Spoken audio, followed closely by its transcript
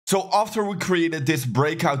So after we created this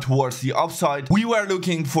breakout towards the upside, we were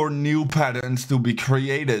looking for new patterns to be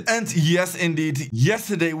created. And yes, indeed,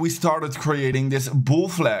 yesterday we started creating this bull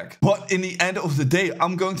flag. But in the end of the day,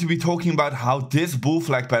 I'm going to be talking about how this bull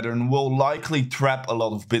flag pattern will likely trap a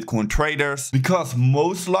lot of Bitcoin traders, because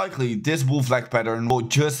most likely this bull flag pattern will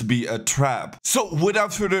just be a trap. So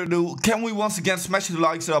without further ado, can we once again smash the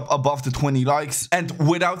likes up above the 20 likes? And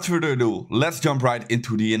without further ado, let's jump right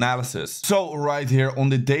into the analysis. So right here on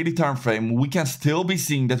the daily time frame, we can still be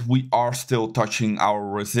seeing that we are still touching our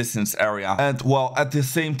resistance area. And well, at the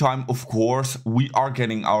same time, of course, we are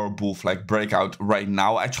getting our bull flag breakout right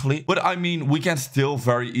now actually. But I mean, we can still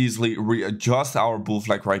very easily readjust our bull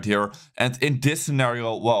flag right here. And in this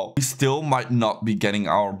scenario, well, we still might not be getting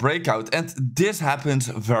our breakout. And this happens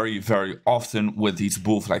very, very often with these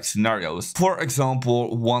bull flag scenarios. For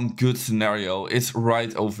example, one good scenario is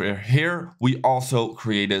right over here. We also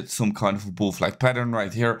created some kind of a bull flag pattern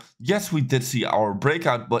right here. Yes, we did see our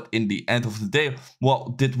breakout, but in the end of the day,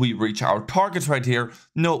 well, did we reach our targets right here?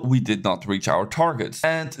 No, we did not reach our targets.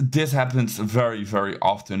 And this happens very, very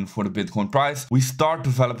often for the Bitcoin price. We start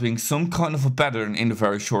developing some kind of a pattern in the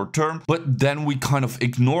very short term, but then we kind of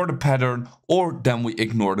ignore the pattern, or then we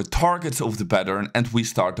ignore the targets of the pattern and we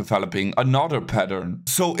start developing another pattern.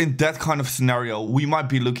 So in that kind of scenario, we might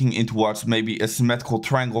be looking in towards maybe a symmetrical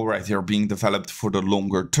triangle right here being developed for the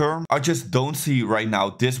longer term. I just don't see right now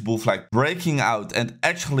this bull flag breaking out and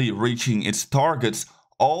actually reaching its targets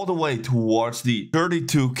all the way towards the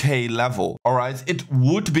 32k level. All right, it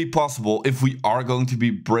would be possible if we are going to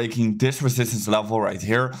be breaking this resistance level right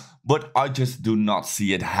here, but I just do not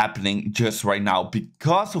see it happening just right now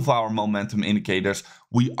because of our momentum indicators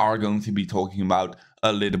we are going to be talking about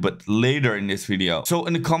a little bit later in this video. So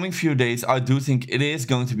in the coming few days, I do think it is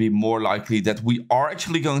going to be more likely that we are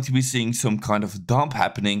actually going to be seeing some kind of dump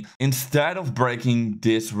happening instead of breaking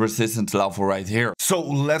this resistance level right here. So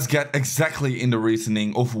let's get exactly in the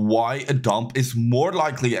reasoning of why a dump is more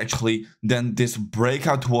likely actually than this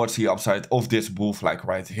breakout towards the upside of this bull flag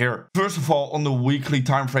right here. First of all, on the weekly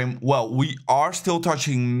time frame, well, we are still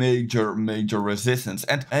touching major resistance,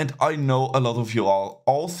 and I know a lot of you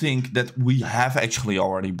all think that we have actually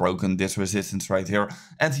already broken this resistance right here.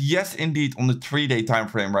 And yes, indeed, on the 3-day time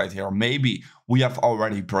frame right here, maybe we have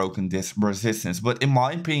already broken this resistance. But in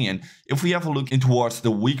my opinion, if we have a look in towards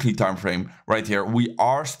the weekly time frame right here, we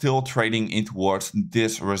are still trading in towards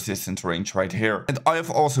this resistance range right here. And I have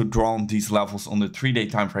also drawn these levels on the 3-day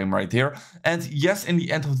time frame right here. And yes, in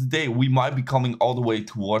the end of the day, we might be coming all the way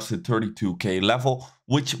towards the 32k level,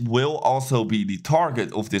 which will also be the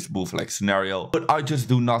target of this bull flag scenario. But I just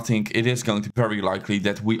do not think it is going to be very likely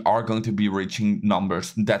that we are going to be reaching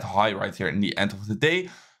numbers that high right here in the end of the day,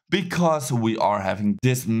 because we are having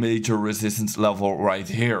this major resistance level right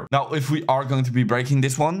here. Now, if we are going to be breaking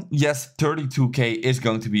this one, yes, 32k is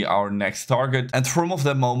going to be our next target. And from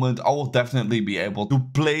that moment, I will definitely be able to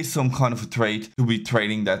place some kind of a trade to be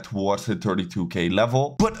trading that towards the 32k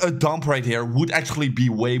level. But a dump right here would actually be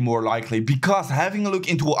way more likely, because having a look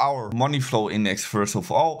into our money flow index, first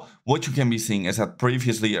of all, what you can be seeing is that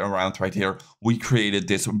previously around right here, we created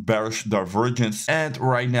this bearish divergence. And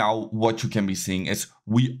right now, what you can be seeing is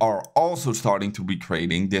we are also starting to be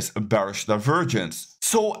creating this bearish divergence.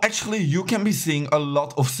 So actually, you can be seeing a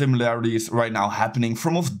lot of similarities right now happening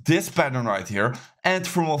from this pattern right here and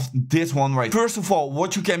from this one right. First of all,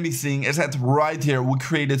 what you can be seeing is that right here, we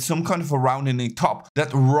created some kind of a rounding top that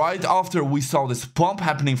right after we saw this pump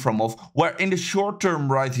happening from where in the short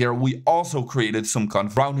term right here, we also created some kind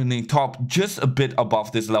of rounding top just a bit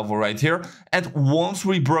above this level right here. And once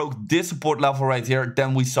we broke this support level right here,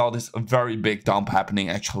 then we saw this very big dump happening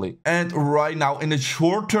actually. And right now in the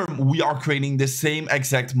short term, we are creating the same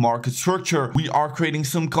exact market structure. We are creating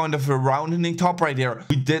some kind of a rounding top right here.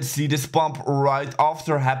 We did see this pump right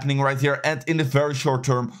after happening right here, and in the very short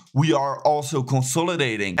term we are also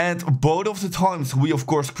consolidating. And both of the times we of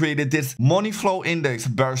course created this money flow index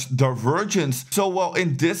bearish divergence. So well,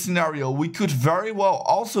 in this scenario we could very well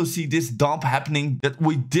also see this dump happening that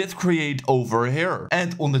we did create over here.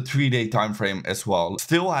 And on the 3-day time frame as well,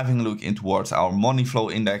 still having a look in towards our money flow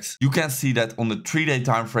index, you can see that on the 3-day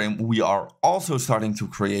time frame we are also starting to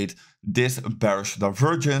create this bearish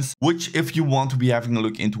divergence, which if you want to be having a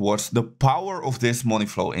look in towards the power of this money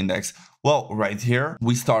flow index, well, right here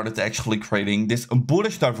we started actually creating this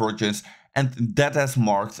bullish divergence, and that has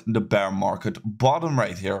marked the bear market bottom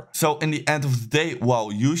right here. So in the end of the day,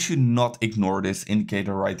 well, you should not ignore this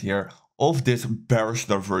indicator right here of this bearish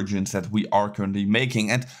divergence that we are currently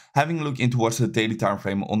making. And having a look into what's the daily time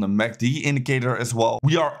frame on the MACD indicator as well,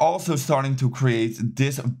 we are also starting to create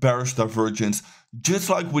this bearish divergence just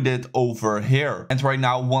like we did over here. And right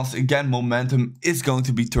now, once again, momentum is going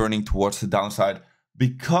to be turning towards the downside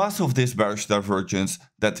because of this bearish divergence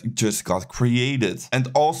that just got created. And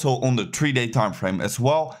also on the 3-day time frame as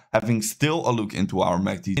well, having still a look into our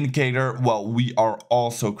MACD indicator, well, we are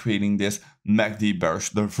also creating this MACD bearish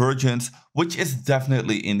divergence, which is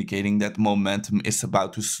definitely indicating that momentum is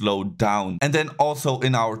about to slow down. And then also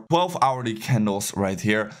in our 12-hourly candles right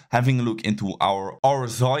here, having a look into our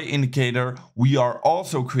RSI indicator, we are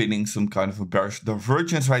also creating some kind of a bearish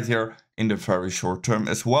divergence right here in the very short term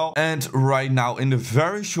as well. And right now in the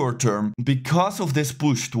very short term, because of this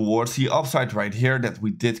push towards the upside right here that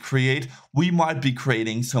we did create, we might be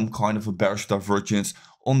creating some kind of a bearish divergence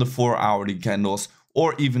on the 4-hourly candles,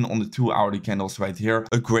 or even on the 2-hourly candles right here,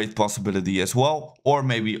 a great possibility as well, or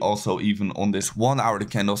maybe also even on this 1-hourly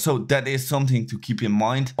candle. So that is something to keep in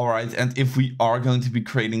mind. All right, and if we are going to be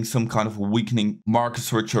creating some kind of a weakening market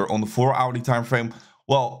structure on the 4-hourly time frame,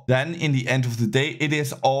 well, then in the end of the day, it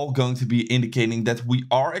is all going to be indicating that we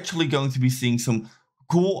are actually going to be seeing some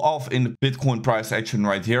cool off in the Bitcoin price action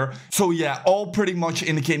right here. So yeah, all pretty much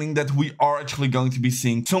indicating that we are actually going to be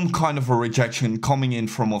seeing some kind of a rejection coming in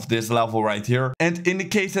from of this level right here. And in the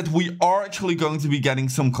case that we are actually going to be getting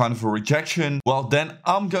some kind of a rejection, well, then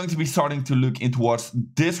I'm going to be starting to look in towards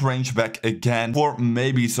this range back again for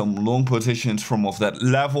maybe some long positions from of that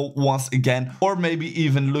level once again, or maybe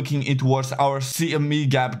even looking in towards our CME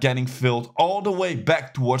gap getting filled all the way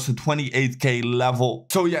back towards the 28k level.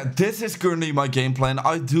 So yeah, this is currently my game plan.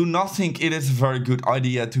 I do not think it is a very good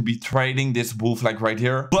idea to be trading this bull flag right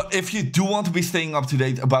here. But if you do want to be staying up to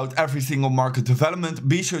date about every single market development,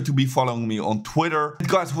 be sure to be following me on Twitter. And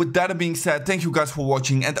guys, with that being said, thank you guys for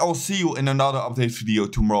watching, and I'll see you in another update video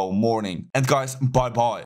tomorrow morning. And guys, bye bye.